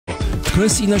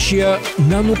თქვენს წინაშეა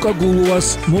ნანუკა გულუას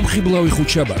მომხიბლავი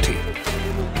ხუთშაბათი.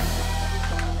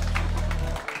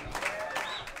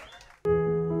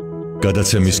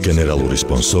 გადაცემის გენერალური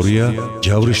სპონსორია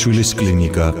ჯავრიშვილის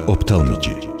კლინიკა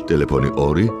ოფთალმიჯი. ტელეფონი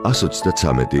 2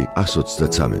 133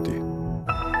 133.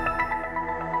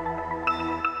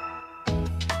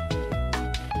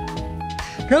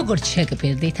 როგორც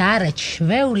შეგპირდით, არა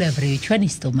ჩვეულებრივი ჩვენი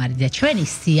სტუმარი და ჩვენი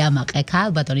სიამაყე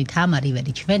ქალბატონი თამარ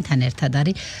ივერი ჩვენთან ერთად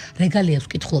არის. რეგალიებს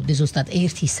ვკითხულობდი ზუსტად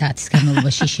 1 საათის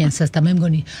განმავლობაში შენსას და მე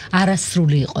მგონი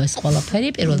არასრული იყო ეს ყველაფერი.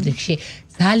 პირველ რიგში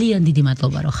ძალიან დიდი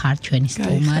მადლობა რომ ხარ ჩვენი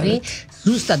სტუმარი.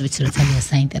 ზუსტად ვიცი რომ ძალიან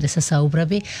საინტერესო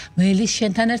საუბრები მელის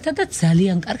შენთან ერთად და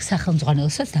ძალიან კარგ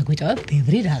სახელმძღვანელოსაც დაგვიტოვებ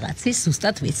ბევრი რაღაცის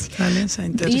ზუსტად ვიცი. ძალიან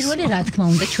საინტერესო. პირველი რა თქმა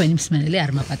უნდა ჩვენი მსმენელი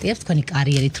არ მაპატიებს თქვენი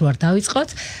კარიერით რო არ დავიწყოთ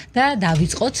და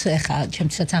დავიწყოთ ეხა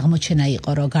ჩემთვისაც აღმოჩენა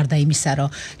იყო რომ გარდა იმისა რომ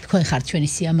თქვენ ხართ ჩვენი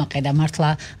სიამაყე და მართლა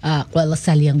ყველას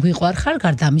ძალიან გვიყვარხარ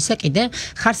გარდა ამისა კიდე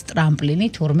ხართ ტრამპლინი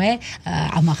თურმე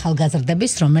ამ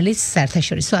ახალგაზრდების რომელიც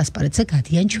საერთაშორისო ასპარეზზე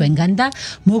გადიან ჩვენგან და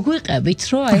მოგვიყევით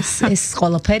რომ ეს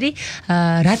ყველაფერი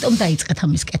რატომ დაიწყეთ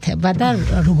ამის კეთება და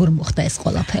როგორ მოხდა ეს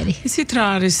ყველაფერი? ისიც რა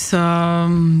არის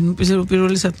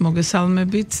პირველისად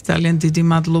მოგესალმებით, ძალიან დიდი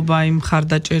მადლობა იმ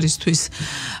ხარდაჭერისთვის,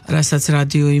 რასაც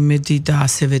რადიო იმედი და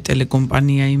ასევე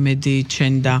ტელეკომპანია იმედი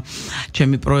ჩვენ და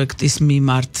ჩემი პროექტის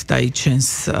მიმართ დაიჩენს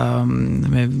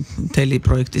მე მთელი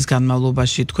პროექტის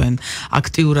განმავლობაში თქვენ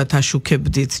აქტიურად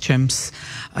აშუქებდით ჩემს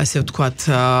ასე ვთქვათ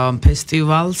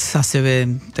ფესტივალს, ასევე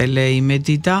ტელე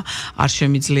იმედი და არ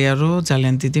შემიძლია რომ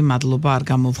ძალიან დიდი მადლობა არ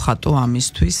გამოვხატო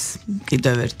ამისთვის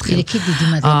კიდევ ერთხელ. დიდი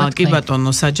მადლობა. კი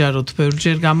ბატონო, საჯაროდ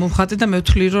ბევრჯერ გამოვხატე და მე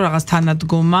ვთვლი რომ რაღაც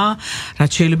თანადგომა,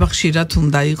 რაც შეიძლება ხშირად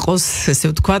უნდა იყოს, ესე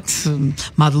ვთქვათ,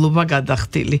 მადლობა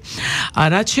გადახდილი.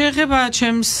 რაც შეეხება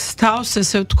ჩემს თავს,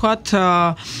 ესე ვთქვათ,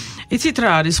 იცით რა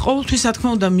არის, ყოველთვის რა თქმა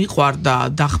უნდა მიყვარდა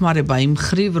დახმარება იმ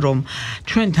ხრივ, რომ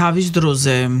ჩვენ თავის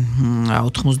დროზე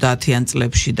 90-იან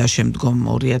წლებში და შემდგომ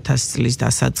 2000 წლის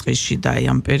დასაწყისში და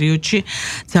ამ პერიოდში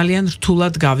ძალიან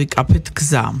რთულად გავიკაფეთ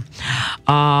გზა.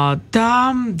 და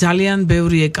ძალიან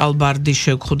ბევრი ეკალბარდი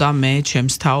შეგხვდა მე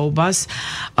ჩემს თაობას.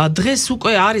 დღეს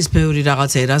უკვე არის ბევრი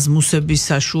რაღაც ერაზმუსების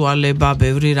საშუალება,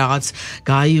 ბევრი რაღაც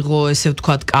გაიღო, ესე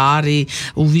ვთქვათ, კარი,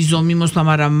 უვიზო მიმოსვლა,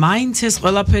 მაგრამ მაინც ეს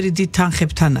ყველაფერი დიდ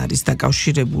თანხებთან არის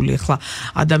დაკავშირებული. ახლა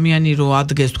ადამიანი რო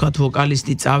ადგეს თქვათ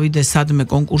ვოკალისტი წავიდეს სადმე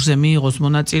კონკურსზე მიიღოს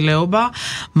მონაწილეობა,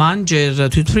 მან ჯერ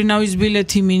თვითმფრინავის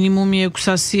ბილეთი მინიმუმი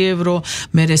 600 ევრო,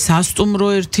 მერე სასტუმრო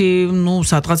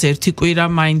სადღაც ერთი კვირა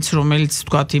მაინც რომელიც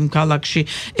თქვათ იმ ქალაქში,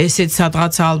 ესეც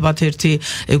სადღაც ალბათ ერთი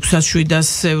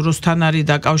 600-700 ევროსთან არის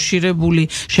დაკავშირებული,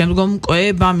 შემდგომ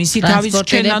კვება, მისი თავის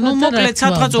რჩენა, მოკლედ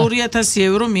სადღაც 2000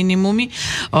 ევრო მინიმუმი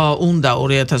უნდა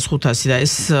 2500 და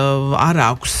ეს არ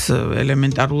აქვს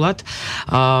ელემენტარულად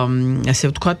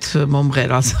ასე ვთქვათ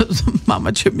მომღერალს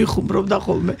მამა ჩემი ხუმრობდა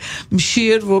ხოლმე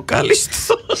მშიერ ვოკალისტს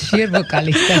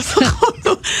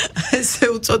ესე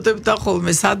უწოდებდა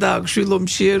ხოლმე სადაა შვილო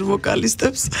მშიერ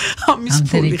ვოკალისტებს ამის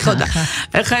ფული ხო და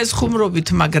ეხა ეს ხუმრობით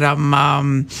მაგრამ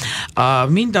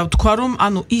მინდა ვთქვა რომ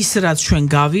ანუ ის რაც ჩვენ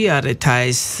გავიარეთ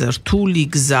ეს რთული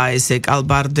გზა ეს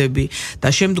ეკალბარდები და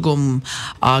შემდგომ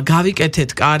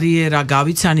გავიკეთეთ კარიერა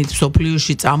გავიცანით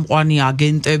სოფლიოში წამყვანი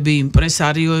აგენტები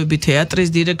იმპრესარიოები თეატრის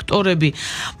დირექტორები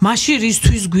მაშინ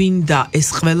რისთვის გვინდა ეს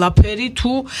ყველაფერი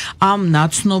თუ ამ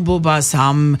ნაცნობობას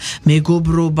ამ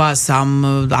მეგობრობას ამ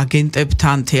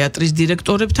აგენტებთან თეატრის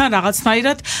დირექტორებთან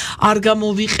რაღაცნაირად არ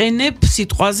გამოვიყენებ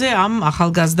სიტყვაზე ამ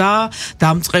ახალგაზრდა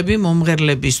დამწყები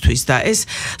მომღერლებისთვის და ეს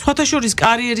სხვათაშორის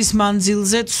კარიერის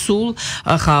მანძილზე სულ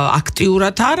ხა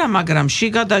აქტიურად არა მაგრამ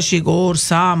შიგადაშიგ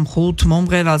 2-3-5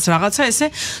 მომღერალს რაღაცა ესე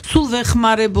სულ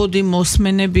ვეხმარებოდი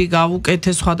მოსმენები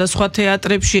გავუკეთე სხვადასხვა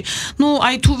თეატრებში ну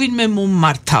აი თუ ვინმე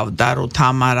მომმართავდა რომ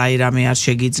თამარ აი რამე არ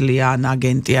შეგიძლია ან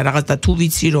აგენტია რაღაც და თუ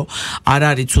ვიცი რომ არ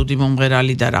არის ცუდი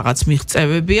მომღერალი და რაღაც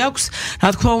მიღწევები აქვს რა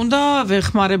თქმა უნდა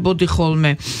ვეხმარებოდი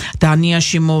ხოლმე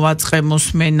დანიაში მოვაწყე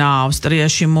მოსმენა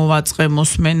ავსტრიაში მოვაწყე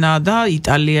მოსმენა და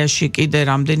იტალიაში კიდე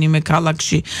რამდენიმე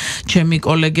ქალაქში ჩემი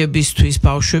კოლეგებისთვის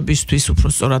ბავშვებისთვის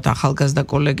უბრალოდ ახალგაზრდა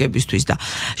კოლეგებისთვის და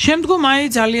შემდგომ აი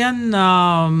ძალიან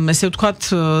ესე ვთქვათ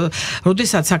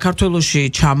როდესაც საქართველოში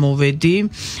ჩამოვედი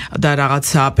და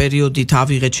რაღაცა პერიოდით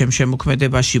ავიღე ჩემ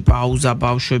შემოქმედებაში პაუზა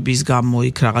ბავშვების გამო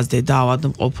იქ რაღაც დედა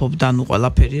ავადმყოფობდა ნუ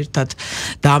ყველაფერი ერთად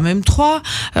დამემთხვა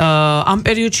ამ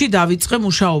პერიოდში დავიწყე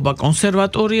მუშაობა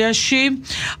კონსერვატორიაში,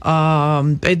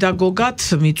 პედაგოგად,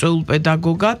 მიწვეულ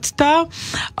პედაგოგად და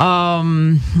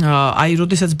აი,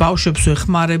 როდესაც ბავშვებს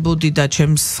ვეხმარებოდი და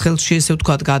ჩემს ხელში ესე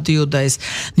ვთქვათ გადიოდა ეს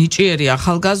ნიჭიერი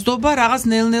ახალგაზრდობა, რაღაც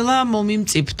ნელ-ნელა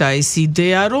მომიმწიფდა ეს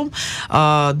იდეა, რომ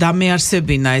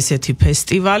დამეარსებინა ესეთი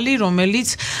ფესტივალი, რომელიც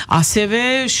ასევე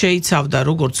შეიცავდა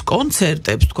როგორც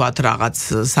კონცერტებს, ვთქვათ, რაღაც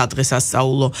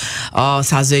სადღესასწაულო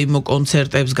საზეიმო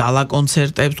კონცერტებს, გალა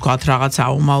კონცერტებს, ვთქვათ, რაღაც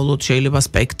აუმავლოდ შეიძლება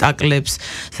სპექტაკლებს,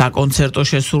 საკონცერტო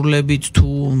შესრულებით თუ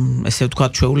ესე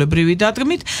ვთქვათ, ჩვეულებრივი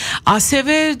დადგმით,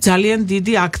 ასევე ძალიან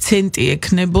დიდი აქცენტი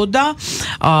ექნებოდა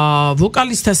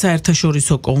ვოკალისტთა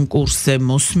საერთაშორისო კონკურსზე,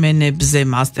 მოსმენებზე,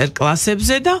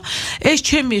 მასტერკლასებზე და ეს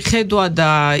ჩემი ხედვა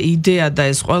და იდეა და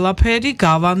ეს ყველაფერი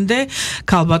გავანდე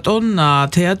ქალბატონ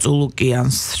თეა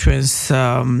წულუკიანს, ჩვენს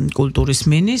კულტურის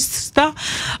მინისტრს და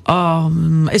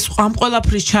ეს ამ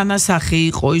ყველაფრის ჩანასახი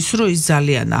იყო ის, რომ ის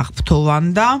ძალიან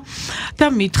აღფრთოვანდა და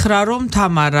მითხრა, რომ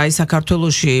თამარ, აი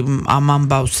საქართველოში ამ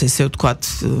ამბავს ესე ვთქვათ,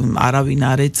 არავინ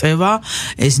არ ეწევა,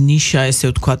 ეს ნიშა ესე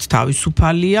ვთქვათ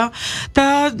თავისუფალია და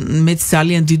მეც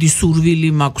ძალიან დიდი სურვილი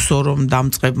მაქვს, რომ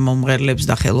დამწყებ მომღერლებს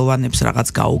და ხელოვანებს რაღაც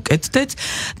გაუკეთდეთ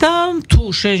და თუ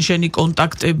შენი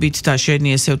კონტაქტებით და შენი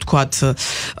ესე ვთქვათ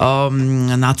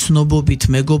ნაცნობობით,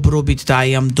 მეგობრობით და აი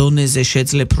ამ დონეზე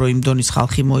შეძლებ, რომ იმ დონის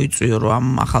ხალხი მოიწვიო, რომ ამ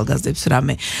ახალგაზრდებს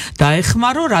რამე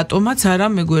დაეხმარო, რატომაც არა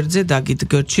მეგვერდზე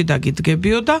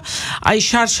დაგიდგებიო და აი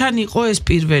შარშან იყო ეს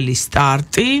პირველი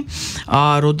სტარტი,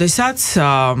 როდესაც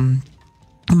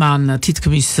მან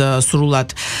თითქმის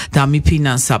სრულად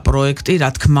დამიფინანსა პროექტი, რა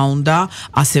თქმა უნდა,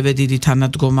 ასევე დიდი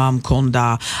თანადგომა მქონდა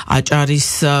აჭარის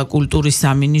კულტურის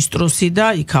სამინისტროსი და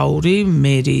იქაური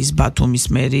მერიის, ბათუმის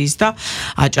მერიის და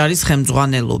აჭარის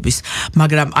ხელმძღვანელობის.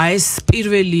 მაგრამ აი ეს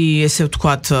პირველი, ესე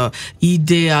ვთქვათ,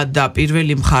 იდეა და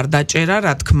პირველი მხარდაჭერა,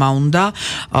 რა თქმა უნდა,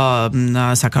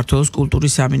 საქართველოს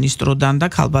კულტურის სამინისტროდან და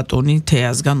ქალბატონი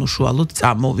თეასგან უშუალოდ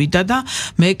წამოვიდა და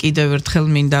მე კიდევ ერთხელ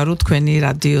მინდა რომ თქვენი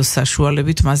რადიოს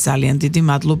საშუალებით მას ძალიან დიდი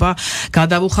მადლობა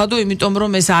გადავუხადო, იმიტომ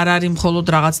რომ ეს არ არის მხოლოდ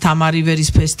რაღაც თამარ ივერის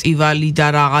ფესტივალი და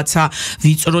რაღაცა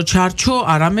ვიწრო ჩარჩო,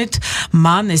 არამედ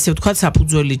მან ესე ვთქვათ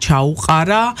საფუძველი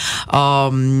ჩაუყარა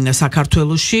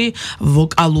საქართველოში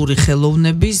ვოკალური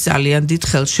ხელოვნების ძალიან დიდ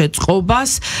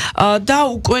ხელშეწყობას და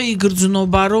უკვე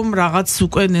იგრძნობა, რომ რაღაც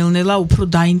უკვე ნელ-ნელა უფრო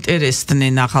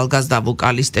დაინტერესდნენ ახალგაზრდა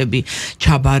ვოკალისტები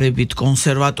ჩაბარებით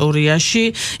კონსერვატორიაში,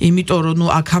 იმიტომ რომ ნუ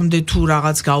აქამდე თუ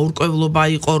რაღაც გაურკვევლობა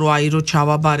იყო, რომ აი რო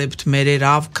ჩავაბარებთ, მერე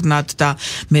რა ვქნათ და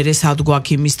მერე სად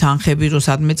გვაქვს იმის თანხები, რომ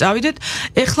სადმე წავიდეთ.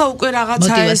 ეხლა უკვე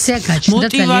რაღაცა ეს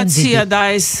მოტივაცია და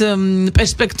ეს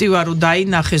პერსპექტივა რო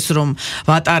დაინახეს, რომ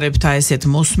ვატარებთ ესეთ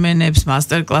მოსმენებს,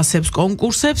 მასტერკლასებს,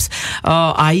 კონკურსებს,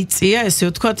 აიწია ესე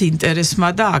ვთქვათ ინტერესმა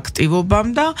და აქტივობამ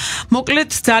და მოკლედ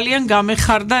ძალიან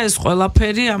გამეხარდა ეს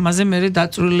ყველაფერი, ამაზე მერე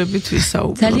დაწვრილებით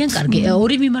ვისაუბროთ. ძალიან კარგი.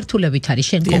 ორი მიმართულებით არის,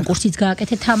 შენ კონკურსიც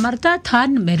გააკეთე თამარ და თან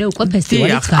მერე უკვე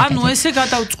ფესტივალიც გააკეთე. ანუ ესე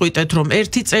გადავწყვიტეთ, რომ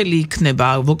ერთი წელი იქნება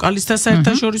ვოკალისტთა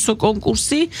საერთაშორისო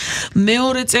კონკურსი,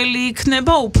 მეორე წელი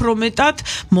იქნება უფრო მეტად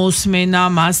მოსმენა,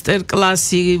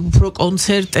 მასტერკლასი, უფრო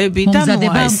კონცერტები და ნუ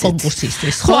ეს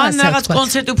კონკურსისთვის. ხო, ან რაღაც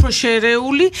კონცერტი უფრო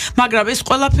შერეული, მაგრამ ეს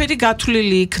ყველაფერი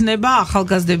გათვლილი იქნება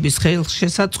ახალგაზრდების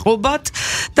ხელშესაწყობად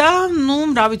და ნუ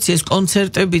რა ვიცი, ეს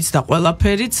კონცერტებიც და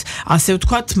ყველაფერიც ასე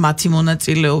ვთქვათ მათი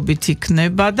მონაწილეობით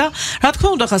იქნება და რა თქმა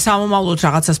უნდა ხა სამომავლოდ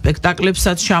რაღაცა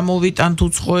სპექტაკლებსაც ჩამოვიტანთ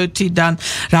უცხოეთიდან,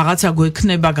 რაღაცა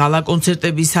გვექნება გალა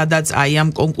კონცერტები, სადაც აი ამ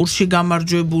კონკურსში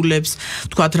გამარჯვებულებს,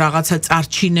 ვთქვათ რაღაცა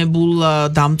წარჩინებულ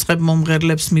დამწყებ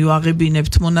მომღერლებს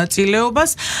მივაღებინებთ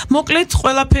მონაწილეობას. მოკლედ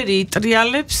ყველაფერი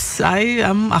იტრიალებს აი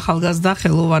ამ ახალგაზრდა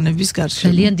ხელოვანების გარშემო.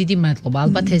 ძალიან დიდი მადლობა.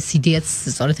 ალბათ ეს იდეაც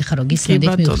სწორედ ახლა რო გისმენთ,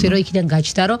 მივხვდი რომ იქიდან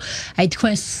გაჩნდა, რომ აი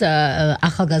თქვენს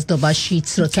ახალგაზრდობაშიც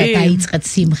როცა დაიწყეთ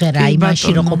სიმღერა,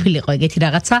 იმაში რო ყოფილიყო ეგეთი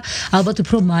რაღაცა, ალბათ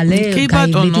უფრო მალე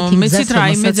გაივლიდით იმ გზას,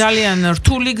 რაიმე ძალიან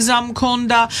რთული გზა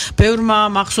მქონდა, ბევრმა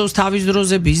მახსოვს თავის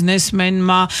დროზე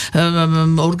ბიზნესმენმა,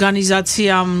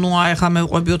 ორგანიზაციამ, ნუ ახლა მე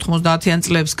ვყვები 90-იან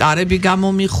წლებს კარები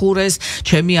გამომიხურეს,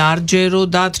 ჩემი არ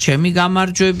ჯეროდათ, ჩემი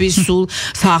გამარჯვები, სულ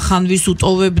სახანვის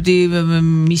უტოვებდი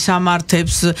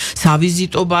მისამართებს,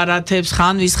 სავიზიტო ბარათებს,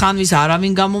 ხანვის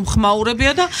არავინ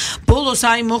გამომხმაურებია და ბოლოს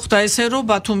აი მოხდა ესე, რომ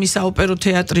ბათუმის საოპერო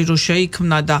თეატრი რო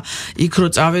შეიქმნა და იქ რო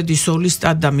წავედი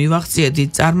სოლისტად და მივაღწიე დიდ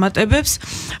წარმატებებს,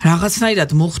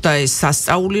 რაღაცნაირად მოხდა ეს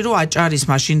სასწაული, რომ აჭარის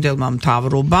მაშინდელ მრავალმხრივმა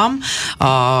მთავრობამ,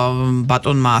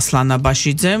 ბატონმა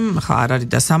ასლანაბაშიძემ, ხა არ არის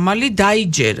დასამალი,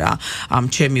 დაიჯერა ამ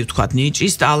ჩემი ვთქვათ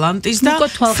ნიჭის, ტალანტის და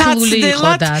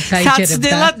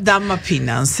საცდელად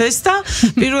დამაფინანსეს და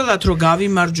პირველად რომ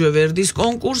გავიმარჯვე ვერდის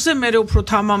კონკურსზე, მე უფრო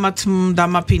თამამად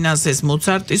დამაფინანსეს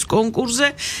მოცარტის კონკურსზე,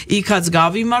 იქაც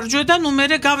გავიმარჯვე და ნუ მე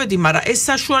გავედი, მაგრამ ეს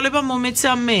საშუალება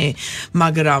მომეცა მე,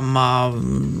 მაგრამ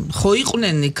ხო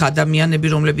იყვნენ იქ ადამიანები,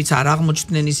 რომლებიც არ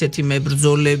აღმოჩნდნენ ისეთი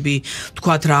მებრძოლები,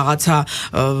 თქვათ რაღაცა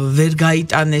ვერ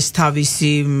გაიტანეს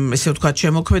თავისი, ესე ვთქვათ,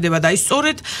 შემოქმედება და ის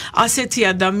სწორედ ასეთი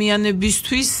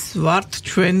ადამიანებისთვის ვართ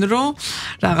ჩვენ, რომ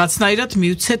რაღაცნაირად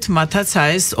მივცეთ მათაც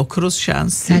ეს ოქროს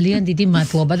შანსი. ძალიან დიდი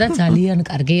მადლობა და ძალიან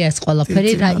კარგია ეს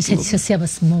ყველაფერი, რა ისეთი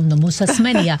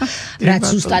მოსასმენია, რაც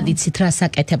ზუსტად იცით რა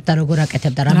საკეთებ და როგორ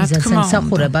აკეთებ და რა მიზანს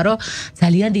ემსახურება, რომ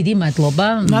ძალიან დიდი მადლობა.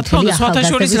 მადლობა,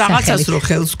 სხვათაშორის რაღაცას რო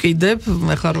ხელს ვკიდებ,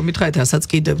 ეხლა რომ მითხარით, რასაც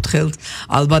კიდებთ ხელს,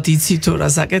 ალბათ იცითო რა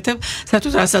საკეთებ,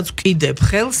 საერთოდ რასაც ვკიდებ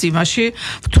ხელს, იმაში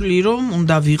ვთვლი რომ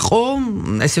უნდა ვიყო,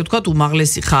 ესე ვთქვათ,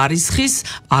 უმაღლესი ხარისხის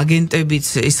აგენტებიც,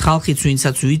 ის ხალხიც,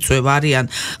 ვინცაც ვიწვევ არიან,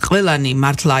 ყველანი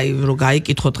მართლა რო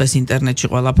გაიკითხოთ დღეს ინტერნეტში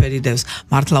ყველაფერი დევს,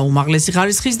 მართლა უმაღლესი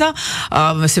ხარისხის და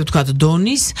ესე ვთქვათ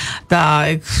დონის და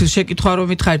შეკითხვა რომ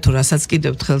მითხარით, რასაც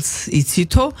ვკიდებთ ხელს,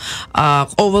 იცითო,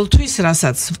 ყოველთვის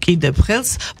რასაც ვკიდებ ხელს,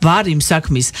 ვარ იმ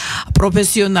საქმის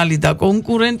პროფესიონალი და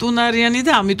კონკურენტუნარიანი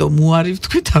და ამიტომ უარი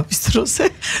ვთქვი თავის დროზე,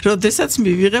 როდესაც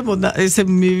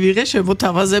მივიღე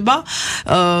შემოთავაზება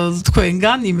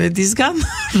თქვენგან, იმედისგან,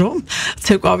 რომ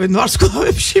ცეკვავენ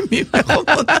ვარსკვლავებში მივეღო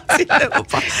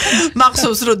მონაწილეობა.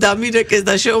 მახსოვს რომ დამირეკეს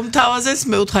და შეუმთავაზეს,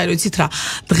 მე ვთხარი რომ იცით რა,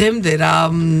 დღემდე რა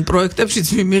პროექტებშიც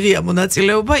მიმიღია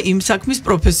მონაწილეობა, იმ საქმის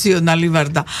პროფესიონალი ვარ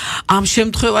და ამ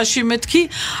შემთხვევაში მეთქი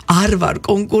არ ვარ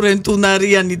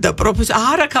კონკურენტუნარიანი და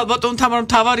არა ქალბატონ თამარ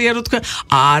მთავარია რომ თქვენ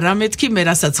არა მეთქი მე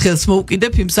რასაც ხელს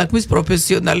მოვკიდებ იმ საქმის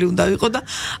პროფესიონალი უნდა ვიყო და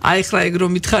აი ხლა ეგ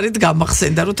რომ მითხარით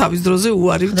გამახსენდა რომ თავის დროზე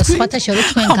უარი ვთქვი. სხვათა შორის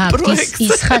თქვენ გაქვთ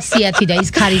ის ხასიათი და ის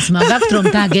ქარიზმა გაქვთ რომ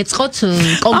დაგეწყოთ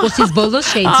კონკურსის ბოლოს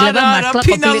შეიძლება მართლა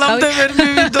ფინალამდე ვერ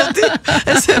მივიდოდი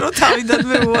ესე რომ თავიდან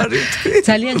მე უარი ვთქვი.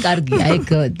 ძალიან კარგია ეგ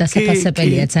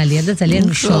დასაფასებელია ძალიან და ძალიან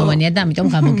მნიშვნელოვანია და ამიტომ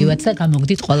გამოგივაც და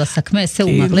გამოგდით ყველა საქმე ესე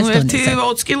უმაღლეს დონეზე.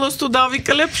 20 კილოს თუ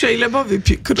დავიკლებ შეიძლება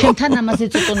ვიფიქრო. ჩემთან ამაზე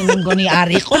წუწუნი მე მგონი არ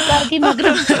იყო კარგი,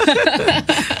 მაგრამ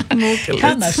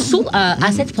თამარ, სულ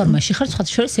ასეთ ფორმაში ხარ,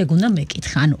 სხვათა შორის ეგ უნდა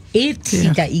მეკითხა. ანუ ერთი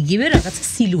და იგივე რაღაცა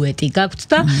სილუეტი გაქვთ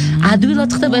და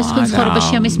ადვილად ხდება ეს თქვენ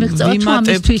ცხოვრებაში ამის მიღწევა თუ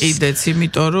ამისთვის. კიდეც,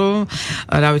 იმიტომ რომ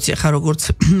რა ვიცი, ხა როგორც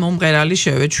მომღერალი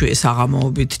შევეჩვიე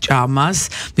საღამოობით ჭამას,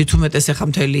 მით უმეტეს ახლა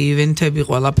მთელი ივენთები,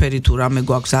 ყველაფერი თუ რამე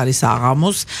გვაქვს არის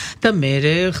აღამოს და მე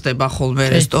ხდება ხოლმე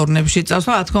რესტორნებში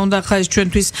წავსვა. რა თქმა უნდა, ხა ეს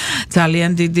ჩვენთვის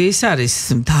ძალიან დიდი ის არის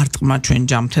დარტყმა ჩვენ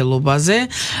ჯანმრთელობაზე,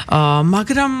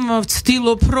 მაგრამ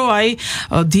ვცდილობ რომ აი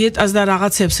დიეტას და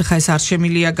რაღაცებს ხა ეს არ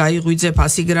შემილია გაიღვიძე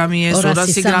 100 გრამი ეს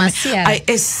 200 გრამი, აი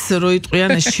ეს რო იტყვიან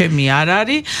ეს ჩემი არ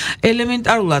არის.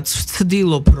 ელემენტარულად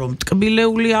ვცდილობ რომ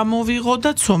ტკბილეული ამოვიღო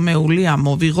და ცომეული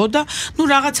ამოვიღო და ნუ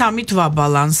რაღაც ამით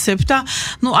ვაბალანსებ და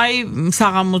ნუ აი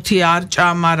საღამოთი არ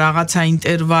ჭამა რაღაცა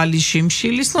ინტერვალი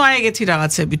შიმშილის, ნუ აი ეგეთი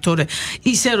რაღაცები, თორე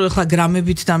ისე რომ ხა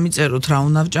გრამებით დამიწეროთ რა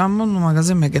უნდა ვჭამო, ნუ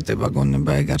მაგაზე მეკეტება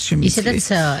გონება ეგ არ შემიძლია. ისედაც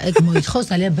ეგ მოითხოვს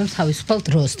ძალიან ბევრ თავისუფალ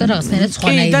დროს და რაღაცნაირად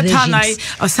სხვანაირ რეჟიმს. და თან აი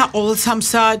ყოველ 3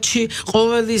 საათში,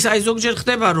 ყოველის აი ზოგჯერ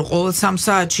ხდება რომ ყოველ 3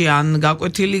 საათში ან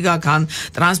გაკვეთილი გაქვს, ან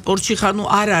ტრანსპორტში ხარ, ნუ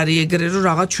არ არის ეგრე რომ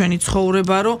რაღაც ჩვენი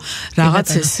ცხოვრება რომ რაღაც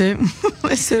ესე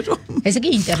რომ ესე იგი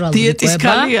ინტერვალული დიეტის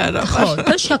კალი არა. ხო,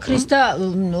 და შაქრის და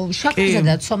შაქრისა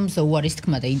და ცომზე უარის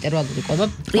თქმა და ინტერვალული ყვება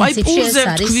პრინციპში ეს არის.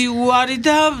 აი თქვი უარი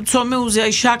და ცომეუზე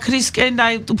აი შაქრისკენ და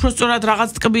აი უფრო სწორად რაღაც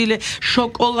ტკბილე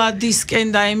შოკოლადისკენ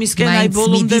და იმისკენ აი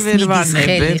ბოლომდე ვერ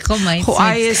ვანებე. ხო,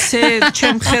 აი ესე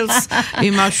ჩემ ხელს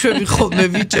იმაშვები ხოლმე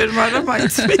ვიჭერ, მაგრამ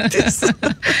მაინც მიდის.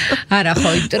 არა, ხო,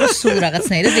 იმიტომ რომ სულ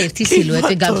რაღაცნაირად ერთი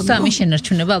სილუეტი გაქვს და ამის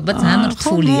შენარჩუნება ალბათ ძალიან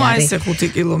რთული არის. აი ესე 5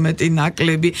 კილომეტრი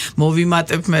ნაკლები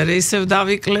მოვიმატებ, მე ისევ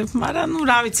დავიკლებ, მაგრამ ნუ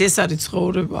რა ვიცი, ეს არის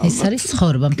ცხოვრება. ეს არის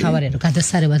ცხოვრება, მთავარია რომ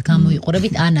გადასარევად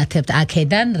გამოიყურებით, ანათებთ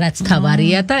აქედან, რაც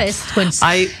თავარია და ეს თქვენს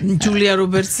აი ჯულია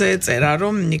რობერტსზე წერა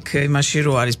რომ იქ იმაში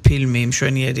რო არის ფილმი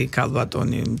მშვენიერი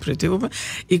ქალბატონი ფრიტიბობა,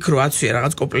 იქ რო აცვია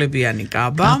რაღაც კოპლებიანი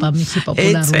კაბა. მისი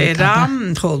პოპულარული წერა,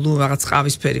 ხო, ნუ რაღაც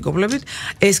ყავისფერი კოპლებით.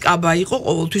 ეს კაბა იყო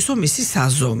ყოველთვისო მისი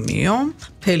საზომიო,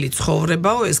 მთელი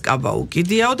ცხოვრებაო ეს კაბა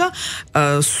უკიდიაო და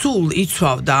სულ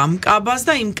იცვავდა ამ კაბას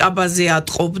და იმ კაბაზე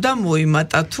ატყობდა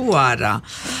მოიმატა თუ არა.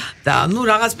 და ნუ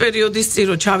რაღაც პერიოდის წინ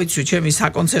რო ჩავიცვი ჩემი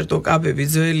საკონცერტო კაბები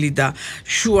ძველი და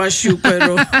შუაში უკვე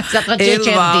რო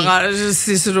ელვა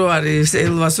აღარსის რო არის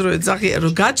ელვას რო ეძახია რო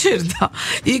გაჩერდა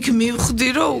იქ მივხვდი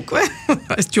რომ უკვე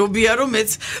ჯობია რომ მეც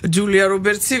ჯულია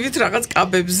რობერტსივით რაღაც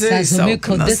კაბებზე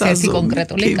მეკონდეს ერთი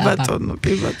კონკრეტული კაბა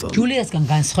კი ბატონო ჯულიასგან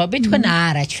განსხვავებით თქვენ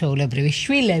არაჩვეულებრივი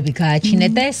შვილები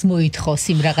გააჩინეთ და ეს მოითხოვს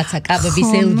იმ რაღაცა კაბების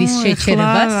ელვის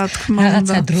შეჩერებას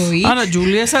რაღაცა დროით არა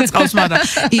ჯულიასაც ყავს მაგრამ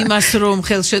იმას რომ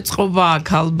ხელშეწყობა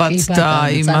აქვს ალბათ და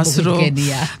იმას რომ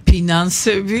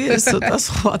ფინანსები ეს ცოტა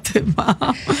სხვა თემა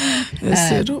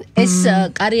ესე რომ ეს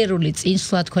კარიერული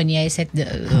წინსვლა თქვენია ესეთ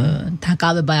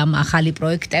დაკავება ამ ახალი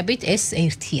პროექტებით ეს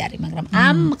ერთი არის მაგრამ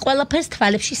ამ ყველაფერს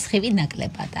თვალებში სხივი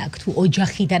ნაკლებად აქვს თუ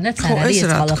ოჯახიდანაც არ არის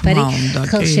ეს ყველაფერი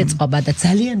ხელშეწყობა და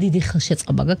ძალიან დიდი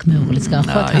ხელშეწყობა გაქვს მეუღლის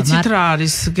განხვა თამარ იცით რა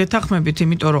არის გეთახმებით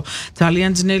იმიტომ რომ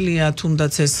ძალიან ძნელია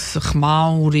თუნდაც ეს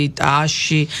ხმაური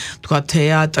ტაში თქვა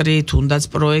თეატრი თუნდაც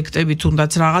პროექტები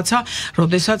თუნდაც რაღაცა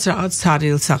როდესაც რაღაც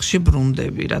ცარიელ სახში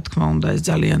ბრუნდები რა თქმა უნდა ეს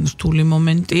ძალიან რთული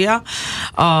მომენტია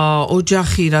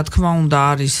ოჯახი რა თქმა უნდა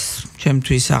არის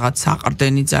ჩემთვის რაღაც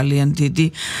საყრდენი ძალიან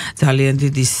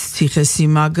დიდი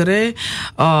ციხესიმაგრე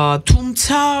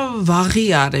თუმცა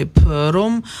ვაღიარებ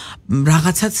რომ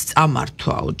რაღაცაც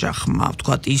წამართვა ოჯახმა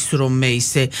ვთქვათ ის რომ მე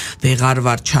ისე ვეღარ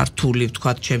ვარ ჩართული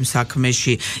ვთქვათ ჩემ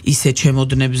საქმეში ისე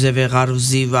ჩემოდნებზე ვეღარ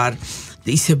ვზივარ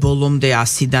ისე ბოლომდე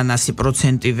 100-დან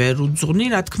 100% ვერ უძღვნი,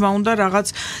 რა თქმა უნდა, რაღაც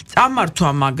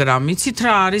წამართვა, მაგრამ იცით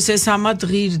რა არის ეს ამა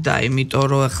ღირდა, იმიტომ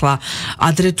რომ ახლა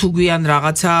ადრე თუ გვიან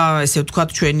რაღაცა, ესე ვთქვათ,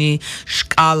 ჩვენი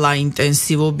შკალა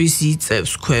ინტენსივობის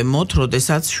იწევს ქვემოთ,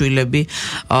 როდესაც შვილები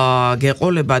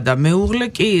გეყოლება და მეუღლე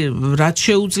კი რაც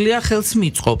შეუძლია ხელს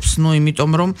მიწყობს, ნუ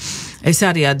იმიტომ რომ ეს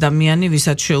არის ადამიანი,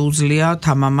 ვისაც შეუძლია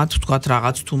თამამად ვთქვათ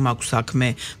რაღაც თუ მაქვს საქმე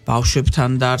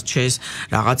ბავშვებთან დარჩეს,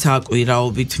 რაღაცა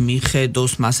კვირაობით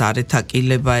მიხედოს, მას არ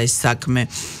ეთაკილება ეს საქმე.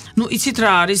 Ну, იცით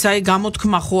რა არის, აი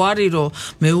გამოთქმა ხო არის, რომ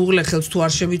მეუღლე ხელს თუ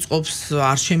არ შემიწყობს,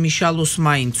 არ შემიშალოს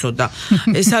მაინცო და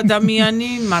ეს ადამიანი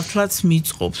მართლაც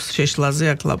მიწყობს, შეშლაზე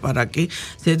აქ ლაპარაკი,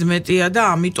 ზედმეტია და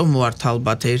ამიტომ ვართ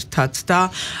ალბათ ერთად და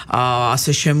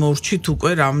ასე შემოვრჩით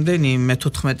უკვე რამდენი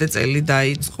მე-14 წელი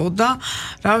დაიწყო და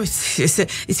რა ვიცი, ესე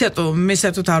მე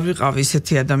საერთოდ არ ვიყავ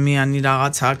ისეთი ადამიანი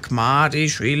რაღაც აქ მარი,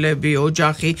 შვილები,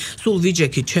 ოჯახი, სულ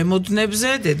ვიჯექი ჩემოდნებზე,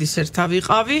 დედის ერთა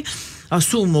ვიყავი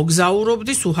სულ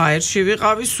მოგზაურობდი, სულ ჰაერში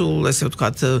ვიყავი, სულ ესე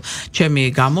ვთქვათ,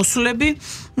 ჩემი გამოსვლები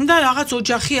და რაღაც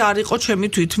ოჯახი არ იყო ჩემი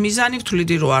თვითმიზანი,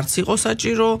 ვთვლიდი რომ არც იყო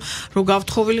საჭირო, რომ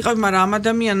გავთხოვილიყავი, მაგრამ ამ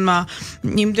ადამიანმა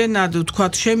იმდენად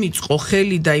ვთქვათ შემიწყო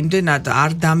ხელი და იმდენად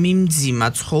არ დამიმძიმა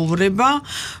ცხოვრება,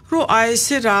 რომ აი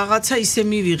ესე რაღაცა ისე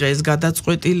მივიღე ეს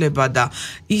გადაწყვეტილება და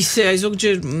ისე აი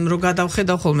ზოგჯერ რომ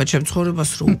გადავხედავ ხოლმე ჩემ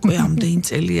ცხოვრებას, რომ უკვე ამდენი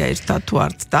წელია ერთად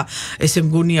ვართ და ესე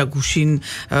მგონია გუშინ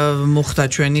მოხდა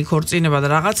ჩვენი ქორწინება და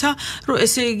რაღაცა, რომ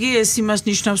ესე იგი ეს იმას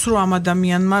ნიშნავს, რომ ამ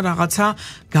ადამიანმა რაღაცა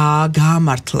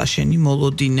გაამართლა შენი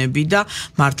მოლოდინები და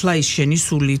მართლა ის შენი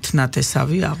სულით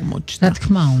ნათესავი აღმოჩნდა. რა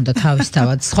თქმა უნდა,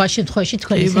 თავისთავად. სხვა შემთხვევაში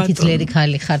თქვენ ესეთი ძლიერი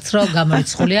ქალი ხართ, რომ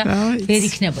გამორიცხულია ვერ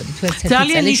იქნებოდით ერთ-ერთი წელი.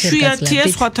 ძალიან იშვიათია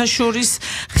სხვათა შორის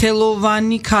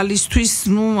ხელოვანი ქალისთვის,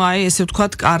 ну, აი ესე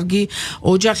ვთქვათ, კარგი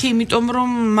ოჯახი, იმიტომ რომ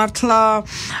მართლა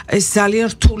ეს ძალიან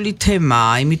რთული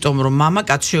თემაა, იმიტომ რომ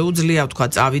მამაკაც შეუძლია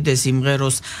ვთქვათ, წავიდეს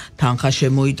იმღეროს თანხა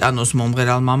შემოიტანოს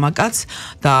მომღერალ მამაკაც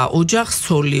და ოჯახს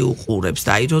ცოლი უყურებს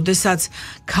და აი როდესაც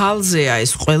ქალზეა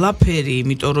ეს ყველაფერი,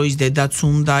 იმიტომ რომ ის დედაც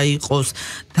უნდა იყოს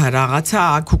და რაღაცა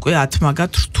აქ უკვე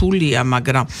ათმაგად რთულია,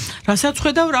 მაგრამ რასაც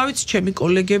ხედავ, რა ვიცი, ჩემი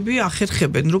კოლეგები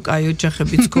ახერხებენ, რომ კაი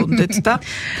ოჯახებიც გქონდეთ და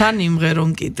თან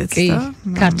იმღერონ კიდეც და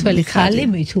ქართველი ხალი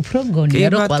მით უფრო მგონია,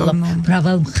 რომ ყველა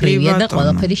მრავალმხრივია და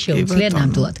ყველაფერი შეუძლია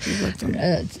ნამდვილად.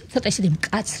 ცოტა ისეთი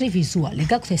მკაცრი ვიზუალი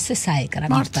გაქვთ ესე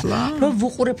საეკრანო და რომ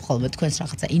ვუყურებ ხოლმე თქვენს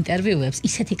რაღაცა ინტერვიუებს,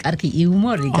 ისეთი კარგი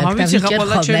იუმორი გაქვთ და ვიჭერ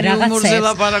ხოლმე რაღაცა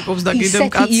ლაპარაკობს და კიდევ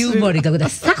კაცი იუმორი გაქვთ და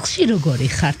სახლში როგორი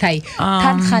ხართ, აი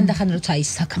თან ხანდახან როცა ის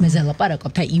საქმეზე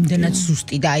ლაპარაკობთ, აი იმდენად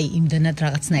ზუსტი და აი იმდენად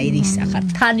რაღაცნაირი ისახართ,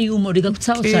 თან იუმორი გაქვთ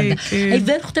საოცარ და აი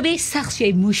ვერ ხვდები ის სახლში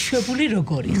აი მოშვებული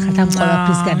როგორი ხართ ამ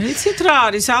ყველაფრისგან. იცით რა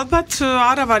არის, ალბათ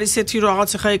არა ვარ ისეთი რომ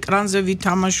რაღაც ხა ეკრანზე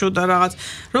ვითამაშო და რაღაც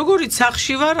როგორიც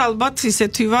სახლში ვარ, ალბათ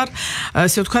ისეთი ვარ,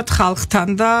 ესე ვთქვათ, ხალხთან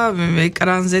და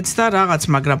ეკრანზეც და რაღაც,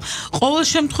 მაგრამ ყოველ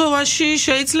შემთხვევაში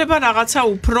შეიძლება რაღაცა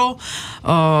უფრო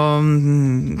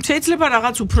შეიძლება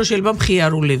რაღაც უფრო შეიძლება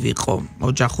მხიარული ვიყო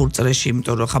ოჯახურ წრეში,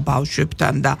 იმიტომ რომ ხა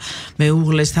ბავშვებთან და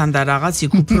მეუღლესთან და რაღაც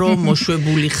იქ უფრო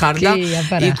მოშვებული ხარ და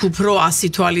იქ უფრო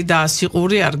 100 თვალი და 100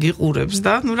 ყური არ გიყურებს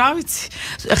და ნუ რა ვიცი.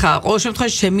 ხა ყოველ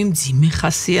შემთხვევაში ჩემი მძიმე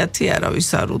ხასიათი არავის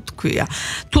არ უთქვია.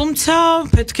 თუმცა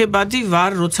ფეთქებადი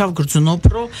ვარ, როცა ვგრძნობ,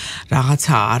 რომ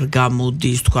რაღაცა არ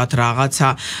გამოდის, თქვათ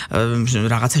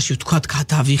რაღაცაში თქვათ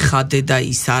გადავიხადე და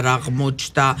ის არ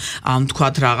აღმოჩნდა, ამ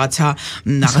თქვათ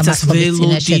რაღაცას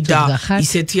ველოდი და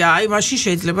ისეთი აი მაშინ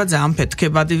შეიძლება ძალიან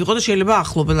ფეთქებადი ვიყო და შეიძლება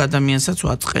ახლობელ ადამიანსაც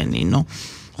ვაწყენინო.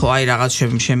 ხო აი რაღაც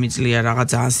შემიძლია რაღაც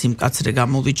ძალიან სიმკაცრე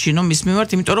გამოვიჩინო მის მიმართ,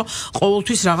 იმიტომ რომ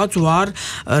ყოველთვის რაღაც ვარ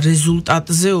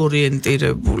რეზულტატზე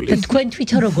ორიენტირებული. და თქვენ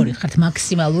თვითონ როგორი ხართ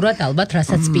მაქსიმალურად ალბათ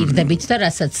რასაც პირდებით და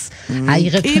რასაც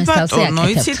აიღებთ თქვენს თავზე აკეთებთ.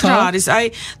 იცით რა არის? აი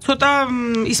ცოტა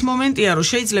ის მომენტია რომ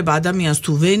შეიძლება ადამიანს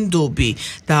თუ ვენდობი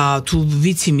და თუ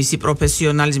ვიცი მისი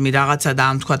პროფესიონალიზმი რაღაცა და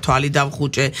ამ თქვა თვალი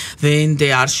დავხუჭე, ვენდე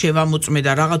არ შევამოწმე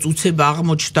და რაღაც უცებ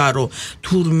აღმოჩნდა რომ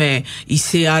თურმე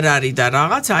ისე არ არის და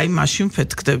რაღაც აი მაშინ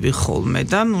ფეთქდება ხოლმე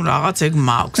და ნუ რაღაც ეგ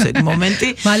მაქვს ეგ მომენტი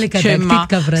შემმა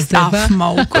სტაფმა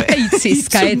უკვე იცის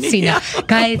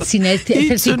გაეცინა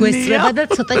ერთ-ერთი გვესწრება და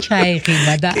ცოტა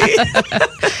ჩაეღიმა და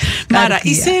მაგრამ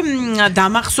ისე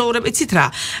დამახსოვრებ იცით რა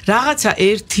რაღაცა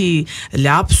ერთი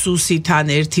ლაფსუსიდან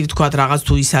ერთი ვთქვათ რაღაც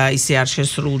თუ ისე არ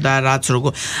შესრულდა რაც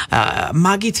როგორ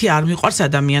მაგითი არ მიყვარს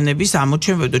ადამიანების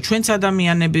ამოჩენება და ჩვენც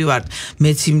ადამიანები ვართ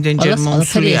მეც იმდენჯერ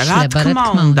მომსვლია რა თქმა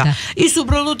უნდა ის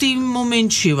უბრალოდ იმ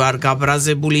მომენტში ვარ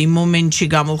გაბრაზებული იმ მომენტში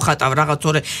გამოვხატავ რაღაც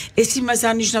თორე ეს იმას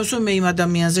ანიშნავს რომ მე იმ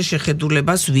ადამიანზე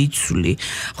შეხედულებას ვიცვლი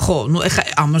ხო ნუ ეხა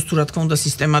ამას თუ რა თქმა უნდა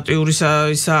სისტემატიური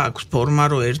ისა აქვს ფორმა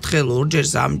რომ ერთხელ ორჯერ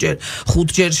სამჯერ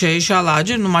ხუთჯერ შეეშალა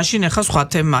აჯერ ნუ მაშინ ეხა სხვა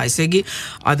თემაა ესე იგი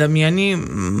ადამიანი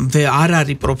არ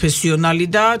არის პროფესიონალი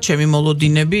და ჩემი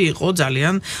მოლოდინები იყო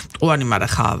ძალიან მტყუარი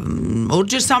მაგრამ ხა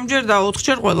ორჯერ სამჯერ და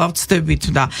ოთხჯერ ყველა ვცდებით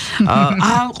და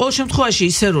ყოველ შემთხვევაში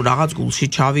ისე რომ რაღაც გულში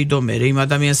ჩავიდო მე იმ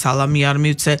ადამიანს სალამი არ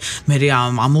მივცე მე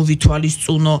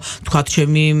ამოვითვალისწუნო თქვა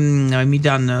ჩემი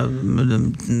იმიდან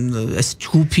ეს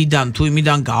ჯგუფიდან თუ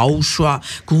იმიდან გაუშვა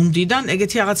გუნდიდან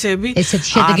ეგეთი რაღაცები ესეთ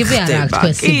შედეგები არ აქვს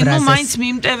თქვენ სიბრაზეს კი ნუ მაინც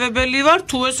მიმტევებელი ვარ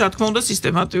თუ ეს რა თქმა უნდა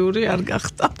სისტემატიური არ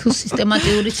გახდა თუ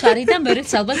სისტემატურიც არის და მერეც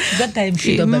ალბათ ზოგადად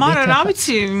დაემშვიდობებით მაგრამ რა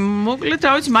ვიცი მოკლედ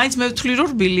რა ვიცი მაინც მე ვთვლი რომ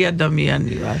რბილი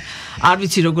ადამიანი ვარ არ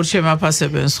ვიცი როგორ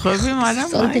შემაფასებენ სხვები, მაგრამ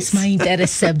სწორედ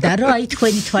მაინტერესებდა, რომ აი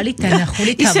თქვენი თვალით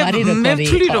დანახული თამარი როგორი იყო. მე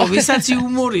ვთვლი, რომ ვისაც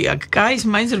იუმორი აქვს, კაის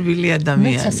მაინც რბილი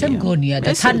ადამიანია. მეც ასე მგონია და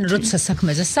თან როცა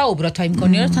საქმეზე საუბრობთ, აი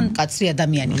მგონია რომ თან კაცრი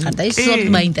ადამიანი ხარ და ის სწორედ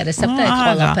მაინტერესებდა ეს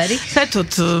ყველაფერი.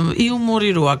 საერთოდ იუმორი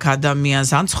რო აქვს ადამიანს,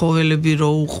 ან ცხოველები რო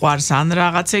უყვარს, ან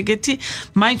რაღაც ეგეთი,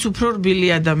 მაინც უფრო რბილი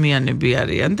ადამიანები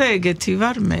არიან და ეგეთი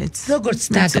ვარ მეც. როგორც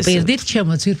დაგპირდით,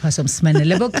 ჩემო ძვირფასო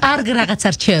მსმენელებო, კარგ რაღაც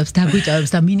არჩევებს დაგვიტოვებს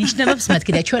და მინიშნებს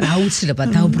მეთქი და ჩვენ აუცილებლად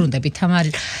დაუბრუნდებით თამარ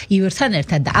ივერთან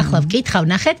ერთად და ახლა ვკითხავ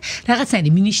ნახეთ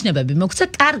რაღაცაი მინიშნებები მოგცა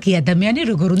კარგი ადამიანი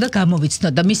როგორ უნდა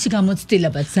გამოვიცნოთ და მისი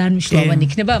გამოცდილება ძალიან მნიშვნელოვანი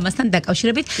იქნება ამასთან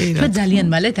დაკავშირებით ჩვენ ძალიან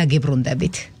მალე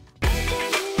დაგებრუნდებით